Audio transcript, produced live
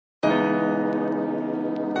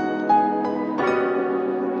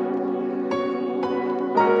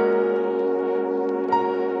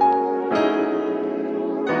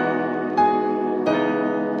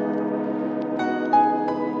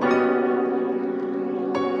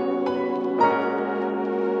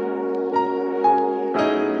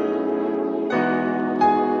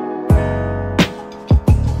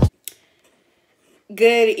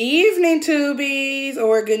Good evening, tubies,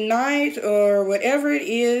 or good night, or whatever it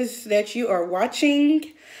is that you are watching.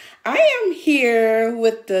 I am here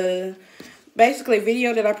with the basically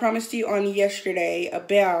video that I promised you on yesterday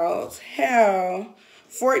about how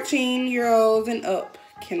 14-year-olds and up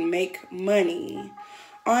can make money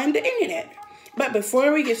on the internet. But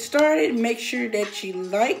before we get started, make sure that you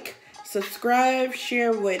like, subscribe,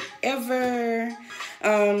 share whatever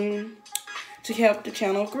to help the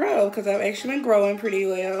channel grow, because I've actually been growing pretty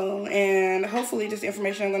well, and hopefully this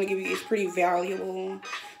information I'm going to give you is pretty valuable.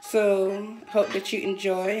 So hope that you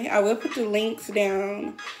enjoy. I will put the links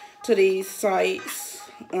down to these sites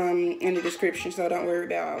in the description, so don't worry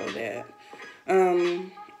about all of that.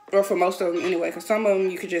 Or for most of them anyway, because some of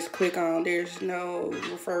them you could just click on. There's no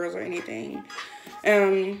referrals or anything. Now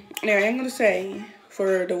I'm going to say,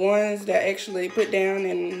 for the ones that actually put down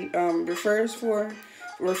and referrals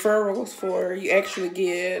for, you actually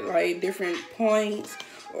get like different points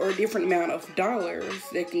or a different amount of dollars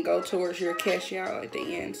that can go towards your cash out at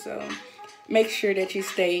the end. So make sure that you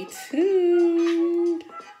stay tuned.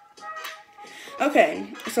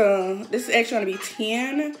 Okay, so this is actually going to be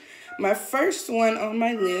 10. My first one on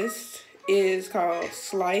my list is called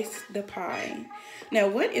Slicethepie. Now,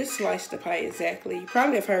 what is Slicethepie exactly? You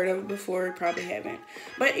probably have heard of it before, you probably haven't.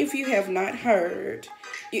 But if you have not heard,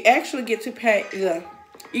 you actually get to pay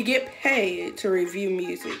you get paid to review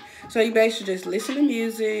music. So you basically just listen to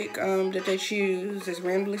music that they choose that's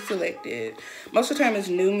randomly selected. Most of the time it's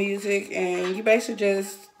new music, and you basically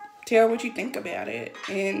just tell what you think about it.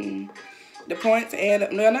 And the points add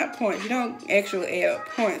up. No, not points. You don't actually add up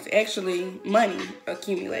points. Actually, money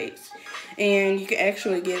accumulates. And you can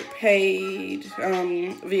actually get paid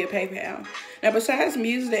via PayPal. Now, besides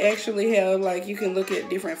music, they actually have, like, you can look at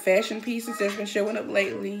different fashion pieces that's been showing up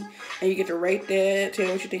lately. And you get to rate that,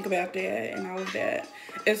 tell what you think about that, and all of that.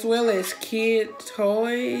 As well as kid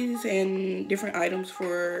toys and different items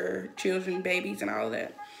for children, babies, and all of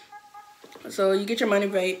that. So you get your money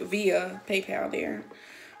via PayPal there.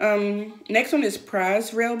 Next one is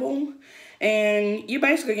Prize Rebel, and you're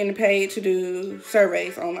basically getting paid to do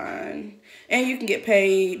surveys online, and you can get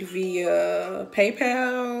paid via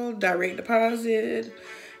PayPal, direct deposit,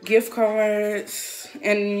 gift cards,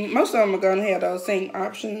 and most of them are going to have those same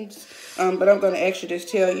options, but I'm going to actually just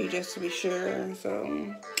tell you just to be sure, so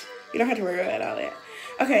you don't have to worry about all that.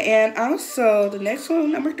 Okay, and also the next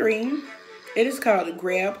one, number 3, it is called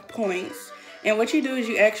Grab Points. And what you do is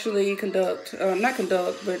you actually not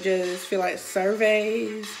conduct, but just fill out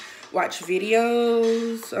surveys, watch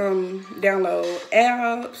videos, download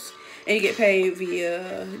apps, and you get paid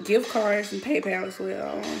via gift cards and PayPal as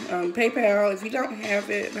well. PayPal, if you don't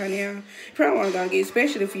have it by now, you probably want to get,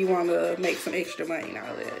 especially if you want to make some extra money and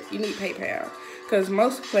all that. You need PayPal, because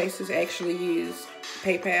most places actually use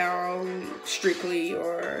PayPal strictly,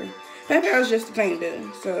 or PayPal is just the thing to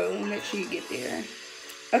do, so make sure you get there.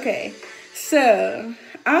 Okay. So,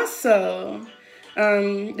 also,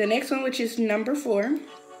 the next one, which is number 4,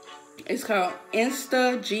 is called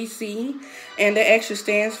InstaGC, and that actually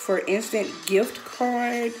stands for Instant Gift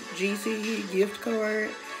Card, GC, gift card.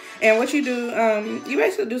 And what you do, you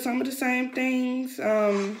basically do some of the same things.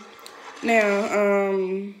 The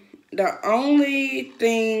only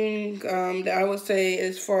thing that I would say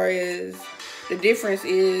as far as the difference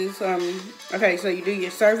is, okay, so you do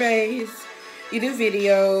your surveys, you do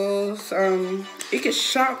videos, you can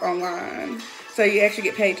shop online, so you actually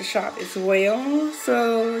get paid to shop as well.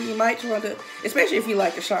 So you might want to, especially if you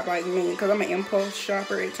like to shop like me, because I'm an impulse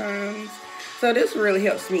shopper at times, so this really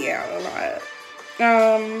helps me out a lot.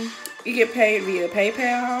 You get paid via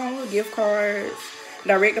PayPal, gift cards,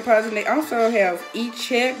 direct deposit. They also have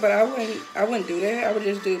e-check, but I wouldn't do that. I would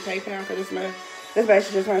just do PayPal, because that's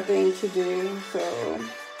basically just my thing to do. So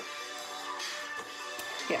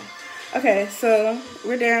yeah. Okay, so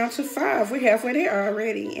we're down to 5. We're halfway there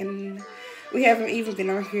already, and we haven't even been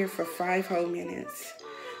on here for 5 whole minutes.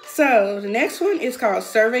 So the next one is called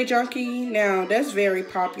Survey Junkie. Now, that's very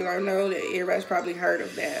popular. I know that everybody's probably heard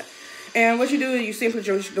of that. And what you do is you simply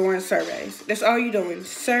just doing surveys. That's all you're doing.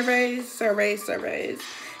 Surveys, surveys, surveys.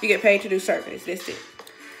 You get paid to do surveys. That's it.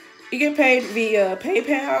 You get paid via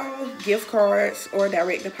PayPal, gift cards, or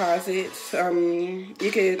direct deposits.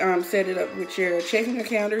 You can set it up with your checking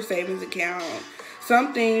account or savings account.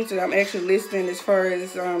 Some things that I'm actually listing as far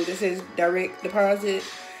as this is direct deposit,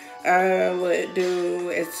 I would do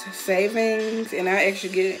as savings, and I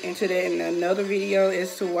actually get into that in another video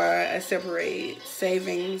as to why I separate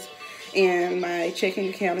savings and my checking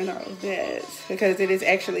account and all of that, because it has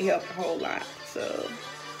actually helped a whole lot. So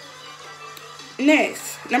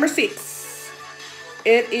next, number 6,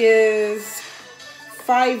 it is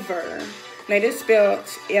Fiverr. Now this is spelled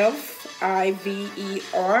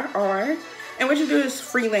Fiverr. And what you do is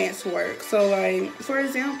freelance work. So like, for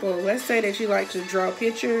example, let's say that you like to draw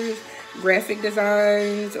pictures, graphic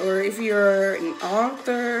designs, or if you're an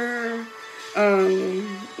author,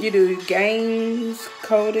 you do games,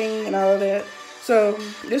 coding, and all of that. So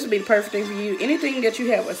this would be the perfect thing for you. Anything that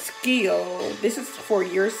you have a skill, this is for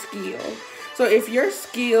your skill. So if your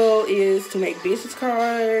skill is to make business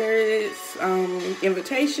cards,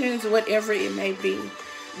 invitations, whatever it may be,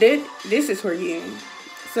 this is for you.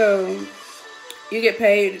 So you get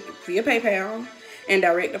paid via PayPal and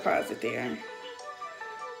direct deposit there.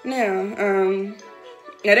 Now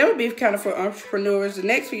that would be kind of for entrepreneurs. The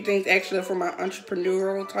next few things actually are for my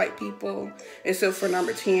entrepreneurial type people, except for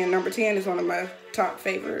number 10. Number 10 is one of my top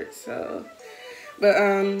favorites. So, but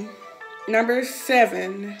number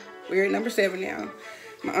 7, we're at number 7 now.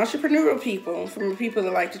 My entrepreneurial people, from the people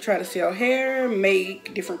that like to try to sell hair,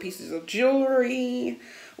 make different pieces of jewelry,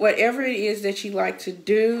 whatever it is that you like to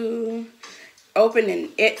do. Open an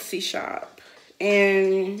Etsy shop,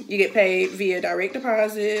 and you get paid via direct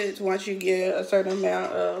deposits once you get a certain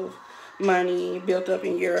amount of money built up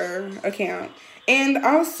in your account. And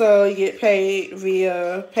also you get paid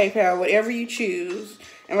via PayPal, whatever you choose.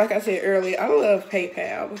 And like I said earlier, I love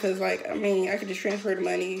PayPal because, like, I mean, I can just transfer the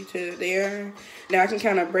money to there. Now I can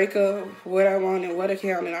kind of break up what I want and what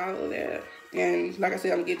account and all of that. And like I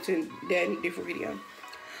said, I'm going to get to that in a different video.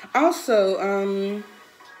 Also,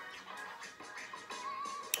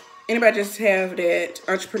 anybody just have that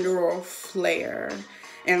entrepreneurial flair.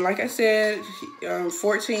 And like I said,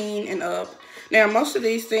 14 and up. Now, most of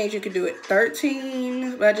these things you could do at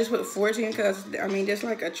 13, but I just put 14 because, I mean, that's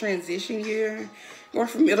like a transition year. Going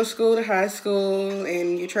from middle school to high school,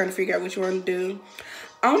 and you're trying to figure out what you want to do.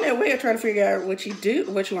 On that way of trying to figure out what you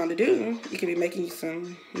want to do, you could be making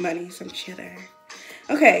some money, some cheddar.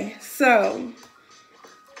 Okay, so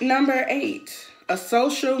number 8. A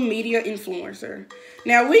social media influencer.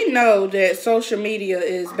 Now, we know that social media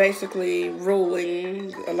is basically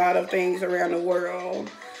ruling a lot of things around the world.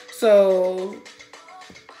 So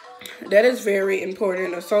that is very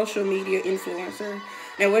important, a social media influencer.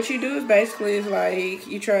 Now, what you do is basically like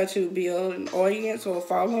you try to build an audience or a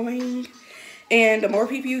following. And the more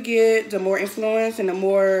people you get, the more influence and the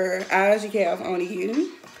more eyes you have on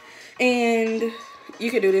you. And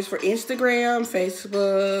you can do this for Instagram,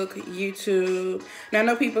 Facebook, YouTube. Now, I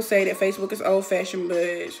know people say that Facebook is old-fashioned,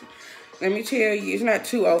 but let me tell you, it's not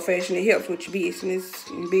too old-fashioned. It helps with your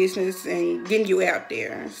business and getting you out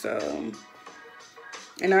there. So,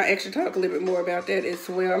 and I'll actually talk a little bit more about that as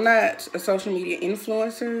well. I'm not a social media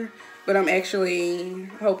influencer, but I'm actually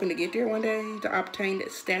hoping to get there one day to obtain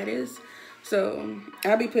that status. So,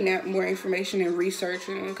 I'll be putting out more information and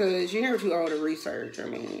researching because you're never too old to research. I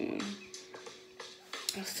mean,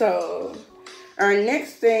 so our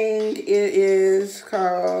next thing is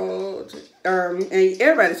called, and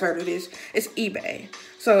everybody's heard of this, it's eBay.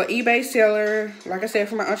 So eBay seller, like I said,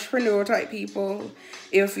 for my entrepreneur type people,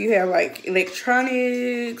 if you have like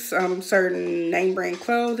electronics, certain name brand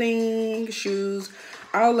clothing, shoes,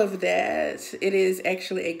 all of that, it is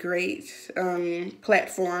actually a great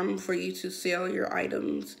platform for you to sell your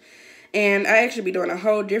items. And I actually be doing a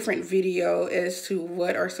whole different video as to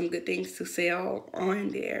what are some good things to sell on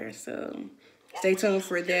there. So stay tuned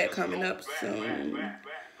for that coming up soon.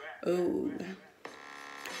 Oh.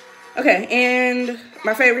 Okay, and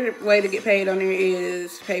my favorite way to get paid on there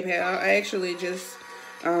is PayPal. I actually just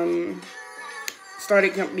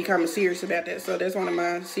started becoming serious about that. So that's one of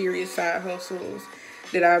my serious side hustles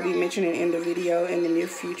that I'll be mentioning in the video in the near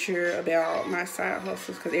future about my side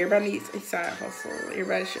hustles, because everybody needs a side hustle.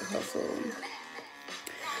 Everybody should hustle.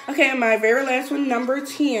 Okay, and my very last one, number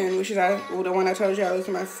 10, which is the one I told y'all is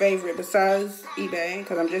my favorite besides eBay,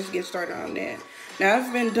 because I'm just getting started on that. Now,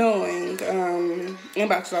 I've been doing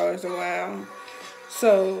Inboxdollars a while.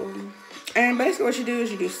 So, and basically what you do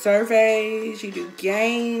is you do surveys, you do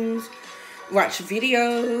games, watch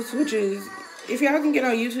videos, which is, if y'all can get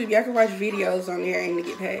on YouTube, y'all can watch videos on there and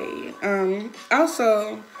get paid.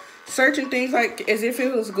 Also, searching things like as if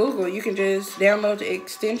it was Google, you can just download the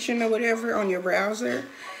extension or whatever on your browser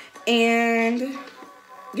and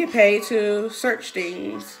get paid to search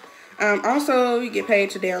things. Also, you get paid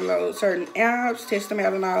to download certain apps, test them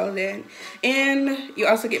out and all of that. And you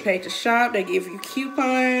also get paid to shop. They give you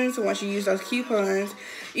coupons. Once you use those coupons,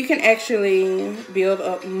 you can actually build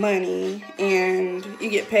up money. And you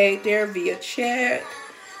get paid there via check.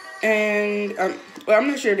 And, well, I'm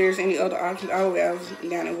not sure there's any other options. All the way I was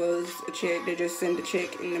down, it was a check. They just send the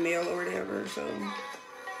check in the mail or whatever, so.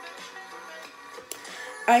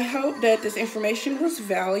 I hope that this information was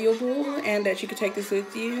valuable and that you could take this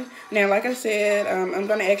with you. Now, like I said, I'm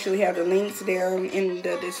going to actually have the links down in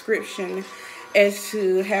the description as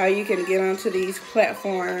to how you can get onto these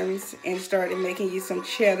platforms and start making you some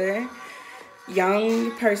cheddar.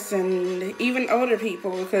 Young person, even older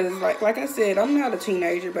people, because like I said, I'm not a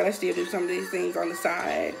teenager, but I still do some of these things on the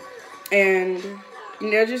side. And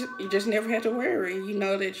you just never have to worry. You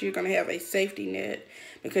know that you're going to have a safety net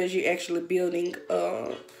because you're actually building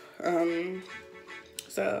up.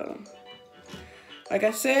 So, like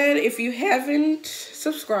I said, if you haven't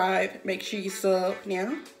subscribed, make sure you sub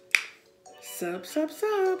now. Sub.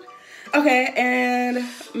 Okay, and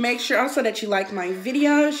make sure also that you like my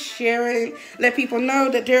videos, share it, let people know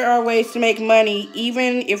that there are ways to make money,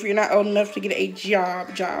 even if you're not old enough to get a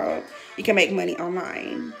job. You can make money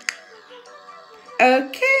online.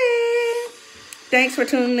 Okay. Thanks for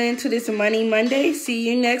tuning in to this Money Monday. See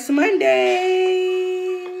you next Monday.